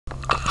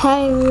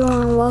Hi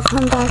everyone,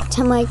 welcome back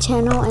to my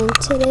channel, and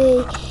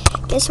today,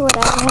 guess what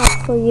I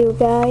have for you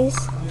guys?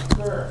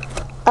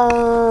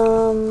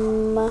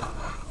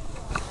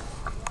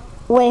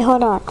 Wait,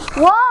 hold on.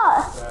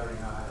 What?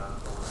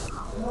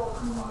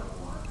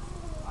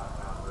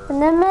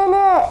 In a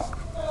minute.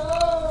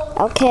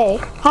 Okay,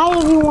 hi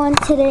everyone,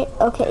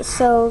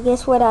 so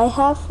guess what I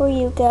have for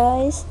you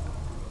guys?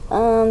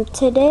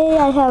 Today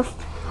I have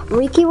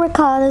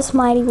Ricotta'S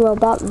Mighty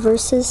Robot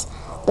versus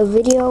the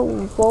video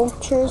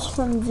Vultures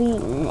from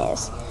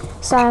Venus.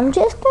 So I'm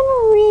just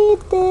gonna read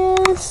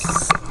this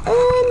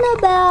in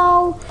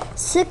about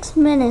 6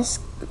 minutes.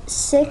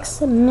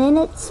 6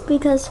 minutes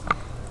because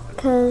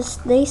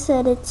they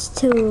said it's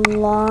too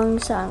long,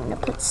 so I'm gonna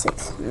put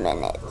 6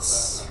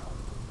 minutes.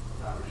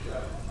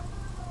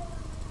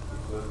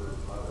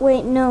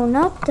 Wait, no,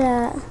 not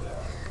that.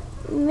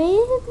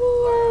 Maybe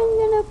I'm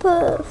gonna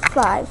put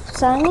 5.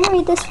 So I'm gonna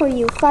read this for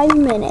you. 5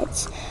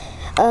 minutes.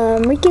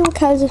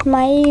 Ricotta'S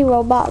Mighty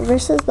Robot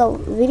versus the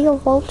video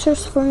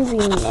Vultures from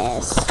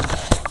Venus.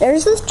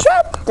 There's the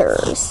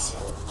chapters.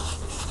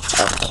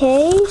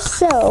 Okay,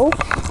 so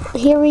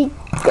here we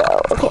go.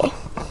 Okay,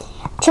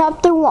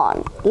 chapter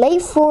 1.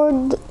 Late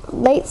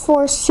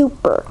for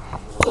super.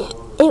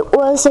 It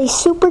was a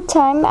super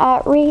time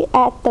at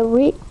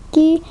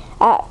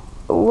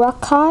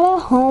Ricotta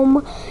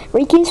home.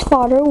 Ricky's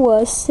father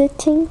was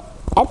sitting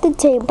at the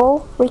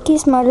table.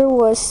 Ricky's mother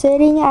was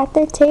sitting at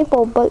the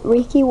table, but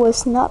Ricky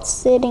was not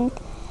sitting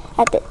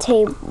at the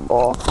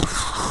table.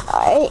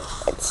 Alright,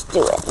 let's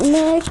do it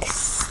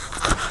next.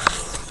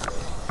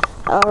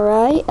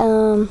 Alright,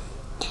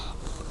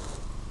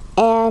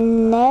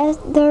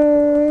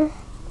 another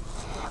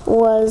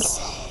was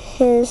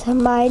his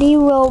mighty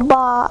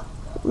robot.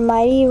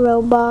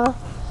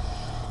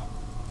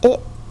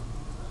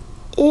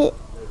 It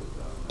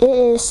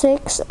is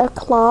 6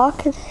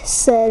 o'clock,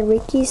 said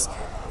Ricky's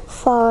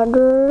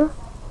father.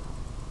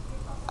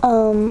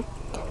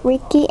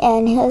 Ricky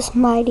and his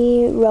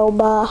mighty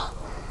robot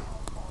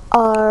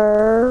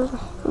are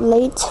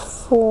late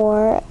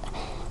for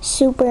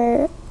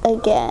super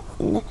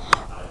again.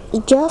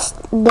 Just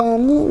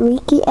then,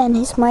 Ricky and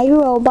his mighty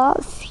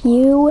robot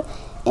flew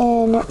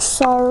in.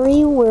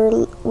 Sorry,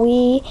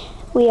 we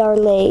are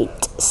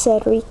late,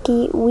 said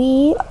Ricky.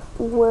 We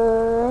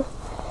were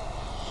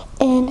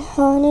in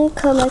honey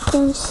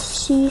collecting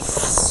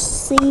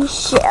seashells.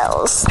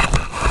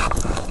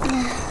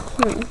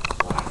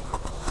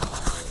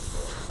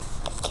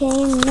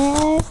 Okay,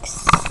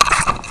 next.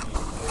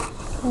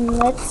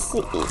 Let's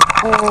see.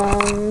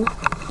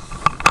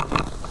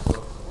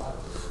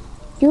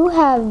 You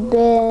have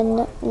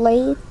been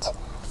late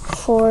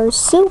for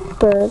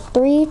super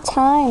 3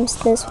 times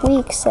this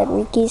week, said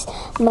Ricky's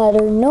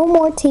mother. No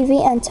more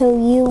TV until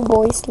you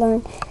boys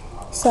learn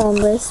some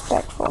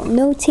respectful.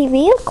 No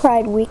TV,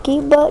 cried Ricky,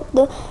 but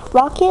the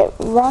rocket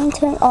run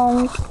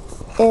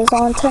is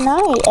on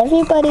tonight.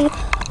 Everybody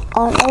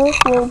on Earth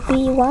will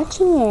be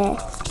watching it.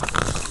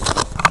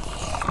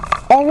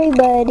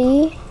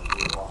 Everybody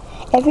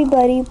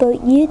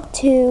but you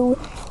two,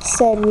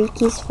 said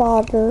Ricky's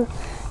father.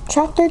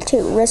 Chapter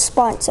 2,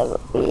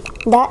 Responsibility.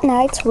 That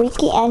night,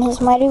 Ricky and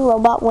his mighty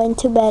robot went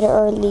to bed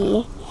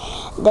early.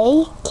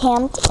 They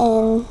camped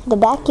in the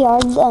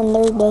backyard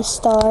under the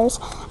stars.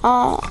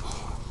 I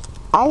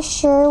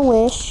sure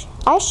wish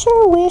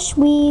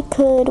we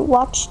could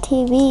watch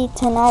TV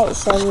tonight,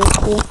 said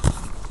Ricky.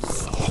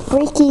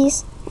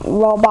 Ricky's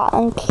robot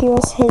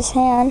uncurled his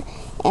hand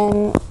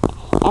and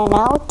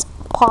out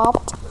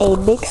popped a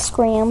big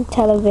screen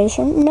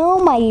television. No,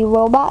 mighty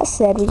robot,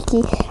 said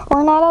Ricky.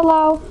 We're not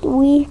allowed.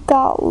 We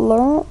got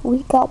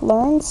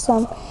learn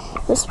some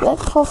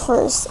respectful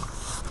first.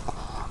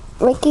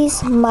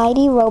 Ricky's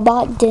mighty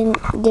robot did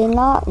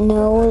not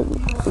know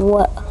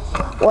what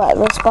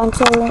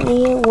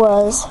responsibility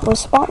was.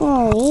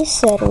 Responsibility,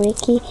 said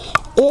Ricky.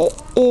 It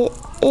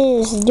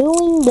is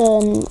doing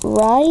the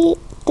right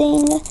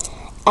thing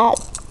at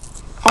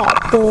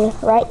the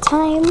right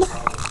time.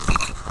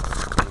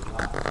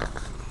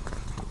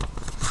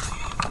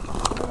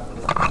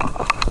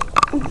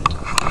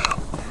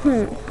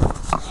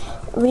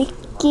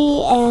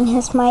 Ricky and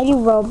his mighty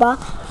robot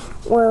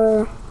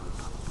were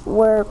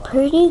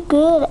pretty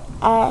good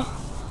at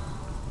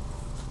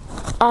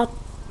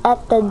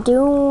the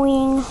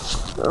doing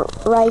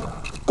right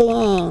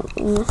thing.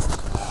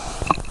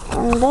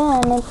 And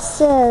then it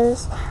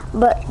says,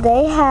 but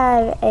they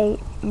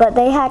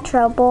had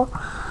trouble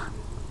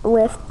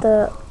with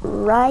the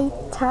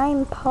right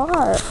time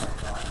part.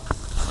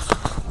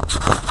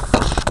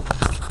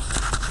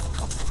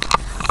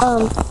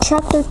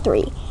 Chapter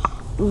 3,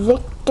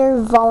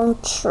 Victor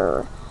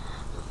Vulture.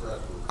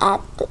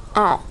 At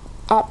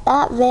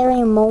that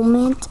very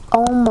moment,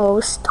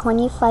 almost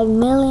 25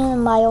 million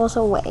miles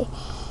away,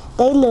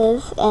 they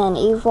live an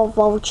evil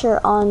vulture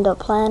on the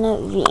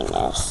planet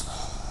Venus.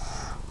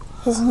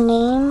 His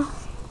name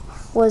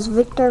was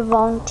Victor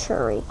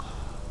Vulture.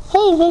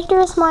 Hey, Victor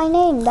is my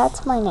name.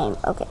 That's my name.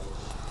 Okay.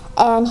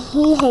 And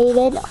he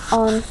hated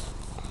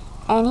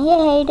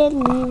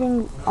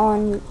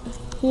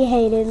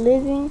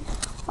living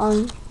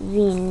on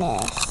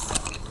Venus.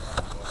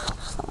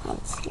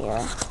 Someone's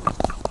here.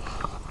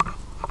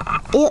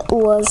 It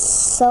was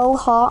so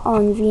hot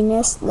on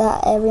Venus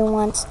that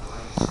everyone's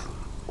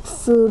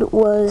food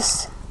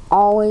was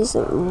always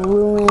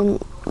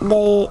ruined.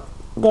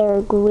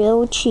 Their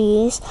grilled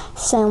cheese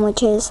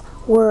sandwiches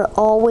were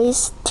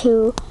always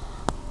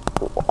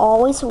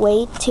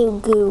way too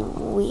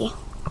gooey.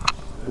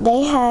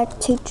 They had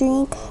to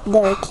drink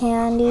their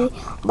candy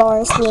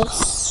bars with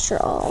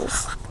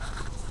straws.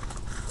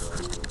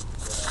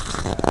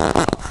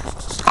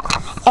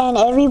 And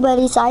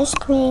everybody's ice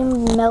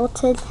cream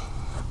melted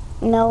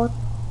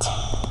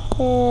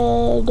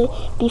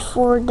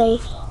before they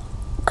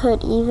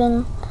could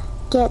even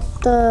get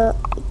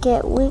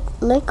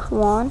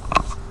liquor on.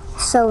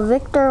 So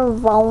Victor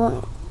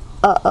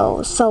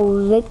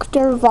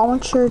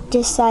Vulture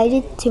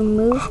decided to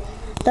move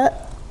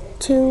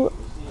to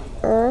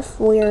Earth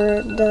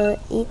where the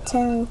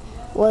eating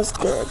was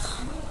good.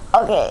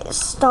 Okay,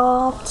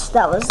 stopped.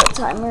 That was the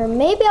timer.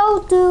 Maybe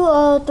I'll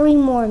do 3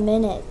 more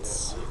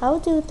minutes. I'll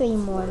do 3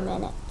 more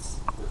minutes.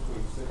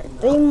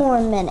 3 more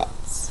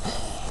minutes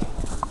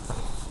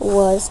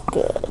was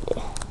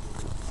good.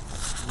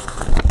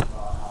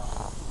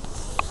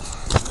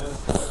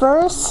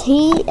 First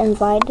he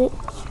inverted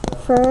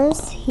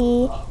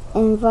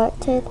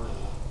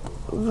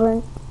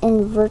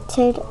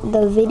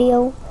the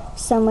video.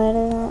 I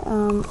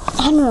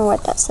don't know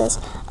what that says.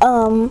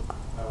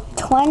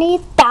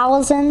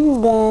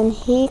 20,000. Then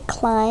he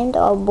climbed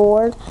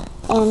aboard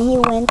and he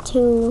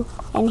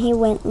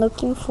went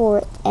looking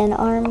for an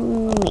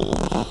army.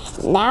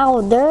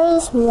 Now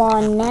there's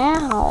one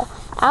now.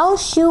 I'll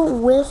shoot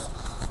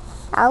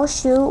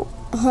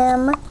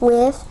him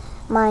with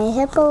my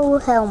hippo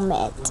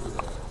helmet.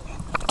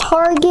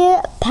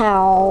 Target,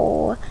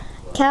 pow.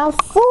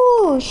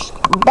 Cowfoosh,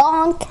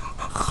 bonk.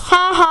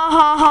 Ha ha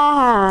ha ha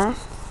ha.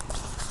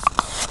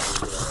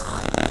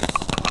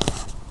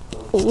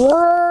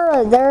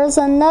 Whoa, there's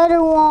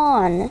another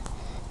one.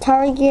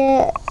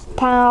 Target,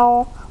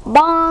 pow,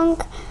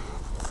 bonk.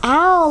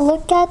 Ow,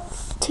 look at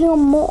 2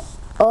 more.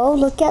 Oh,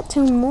 look at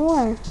 2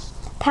 more.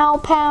 Pow,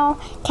 pow,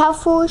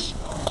 cowfoosh,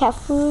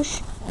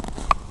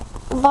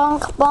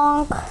 bonk,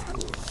 bonk.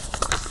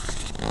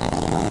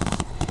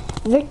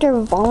 Victor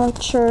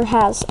Vulture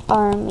has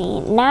army.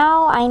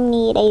 Now I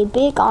need a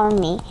big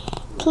army.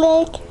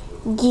 Click.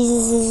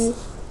 Zzz.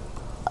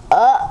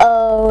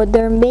 Uh-oh,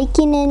 they're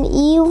making an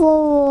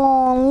evil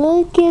one.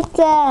 Look at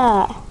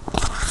that.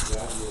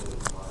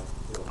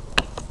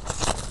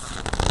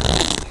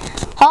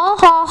 Ha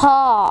ha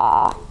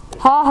ha.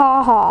 Ha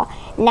ha ha.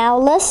 Now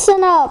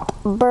listen up,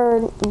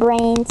 bird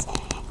brains.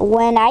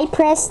 When I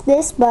press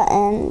this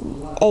button,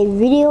 a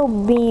video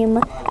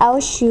beam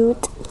I'll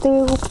shoot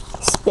through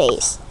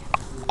space.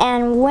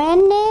 And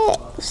when it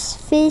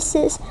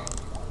faces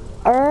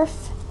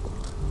Earth,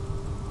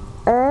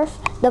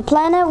 the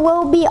planet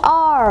will be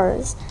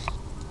ours.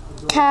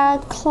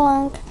 Cat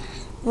clunk,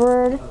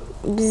 bird,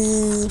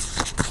 bzz.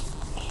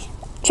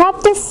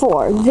 Chapter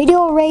 4: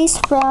 Video race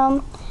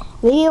from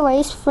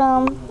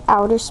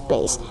outer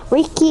space.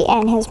 Ricky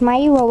and his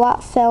mighty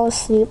robot fell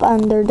asleep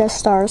under the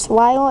stars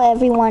while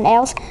everyone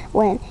else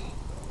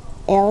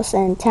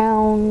in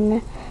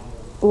town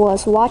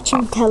was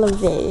watching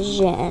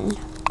television.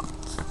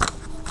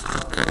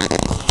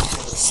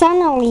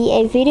 Suddenly,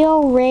 a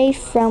video ray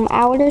from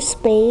outer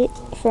space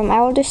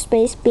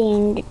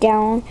beamed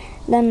down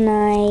the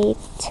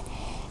night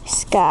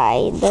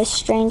sky. The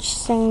strange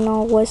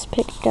signal was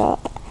picked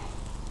up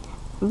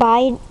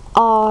by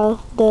all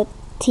the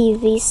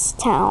TV's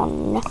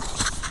town.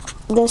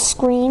 The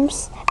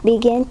screens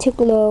began to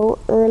glow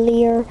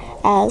earlier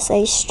as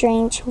a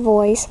strange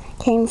voice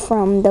came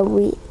from the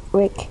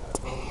Rick.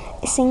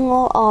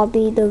 Single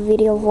Obby, the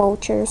video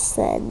vulture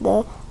said.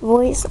 The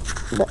voice,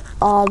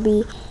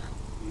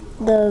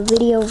 the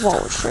video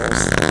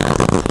vultures.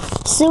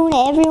 Soon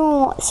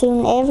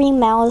every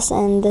mouse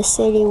in the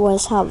city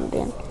was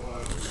hovering.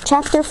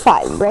 Chapter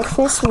 5: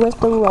 Breakfast with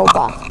the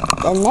Robot.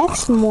 The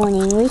next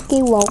morning,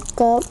 Ricky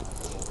woke up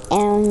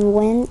and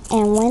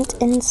went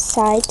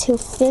inside to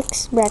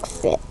fix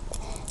breakfast.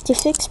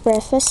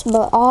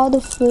 But all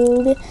the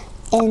food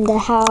in the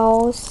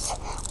house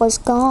was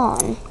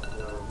gone.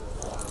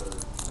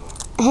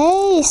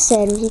 Hey,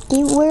 said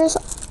Ricky, where's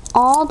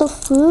all the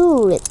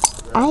food?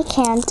 I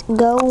can't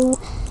go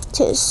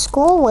to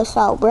school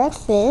without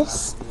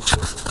breakfast.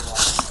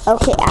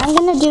 Okay, I'm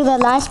gonna do the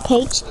last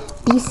page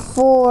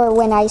before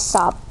when I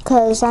stop,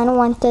 because I don't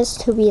want this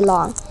to be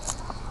long.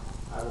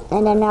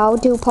 And then I'll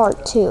do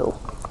part 2.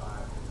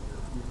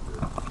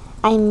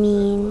 I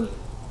mean,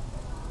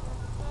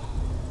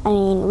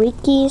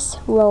 Ricky's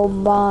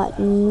robot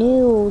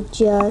knew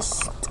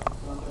just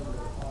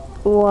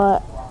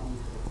what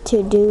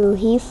to do.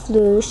 He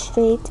flew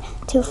straight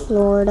to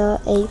Florida.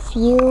 A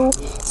few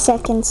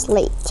seconds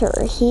later,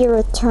 he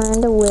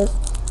returned with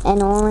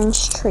an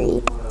orange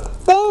tree.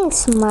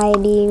 Thanks,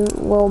 mighty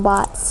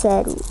robot,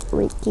 said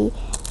Ricky.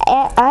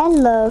 I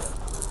love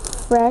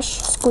fresh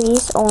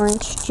squeezed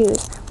orange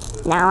juice.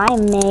 Now I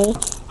may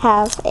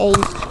have a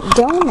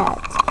donut.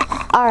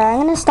 Alright,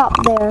 I'm gonna stop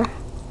there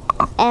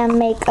and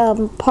make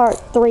part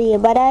 3,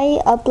 but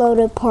I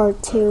uploaded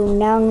part 2.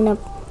 Now I'm gonna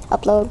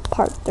upload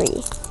part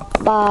 3.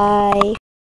 Bye.